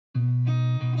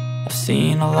I've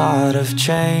seen a lot of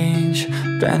change,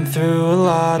 been through a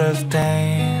lot of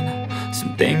pain.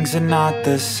 Some things are not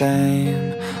the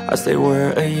same as they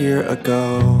were a year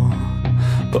ago,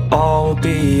 but all will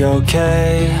be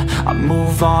okay. I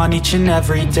move on each and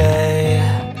every day.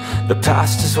 The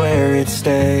past is where it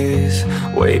stays,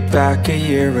 way back a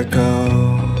year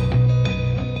ago.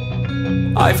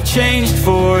 I've changed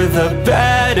for the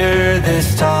better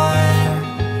this time.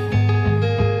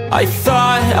 I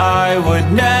thought I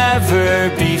would never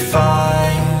be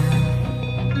fine.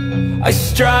 I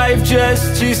strive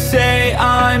just to say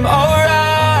I'm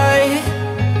alright,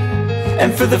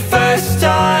 and for the first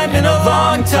time in a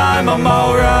long time I'm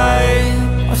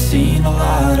alright. I've seen a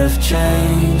lot of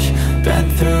change, been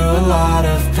through a lot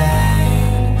of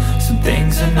pain. Some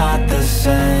things are not the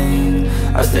same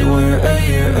as they were a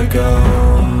year ago,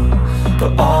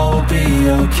 but all will be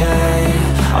okay.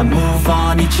 I move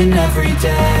on each and every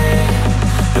day.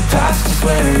 The past is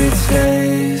where it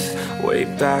stays, way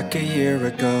back a year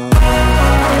ago.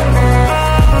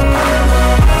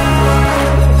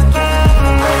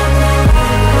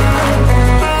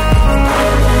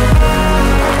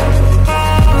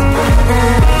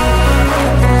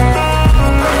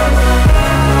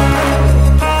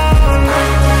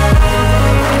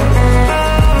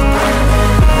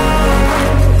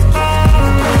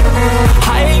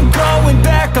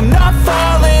 I'm not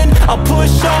falling, I'll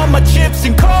push all my chips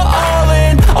and call all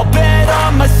in. I'll bet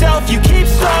on myself, you keep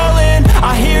stalling.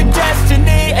 I hear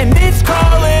destiny and it's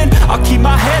calling. I'll keep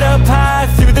my head up high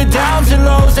through the downs and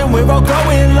lows, and we're all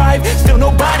going live. Still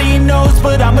nobody knows,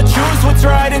 but I'ma choose what's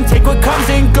right and take what comes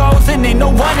and goes. And ain't no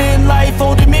one in life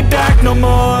holding me back no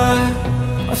more.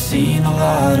 I've seen a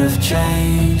lot of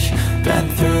change, been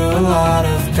through a lot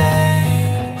of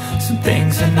pain. Some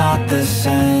things are not the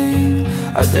same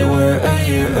as they were a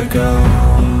year ago,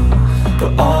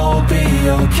 but all will be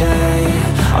okay.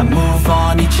 I move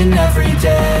on each and every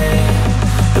day.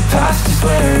 The past is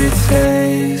where it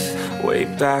stays, way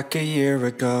back a year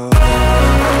ago.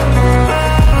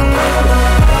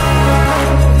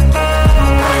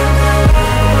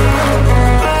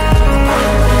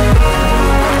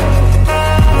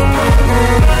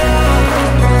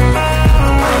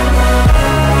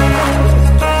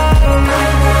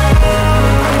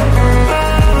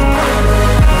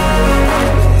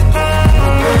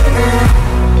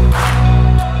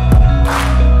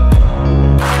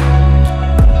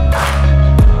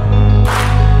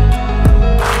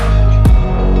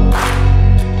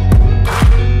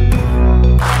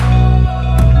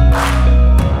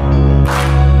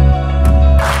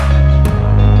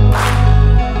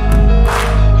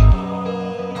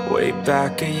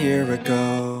 Back a year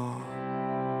ago.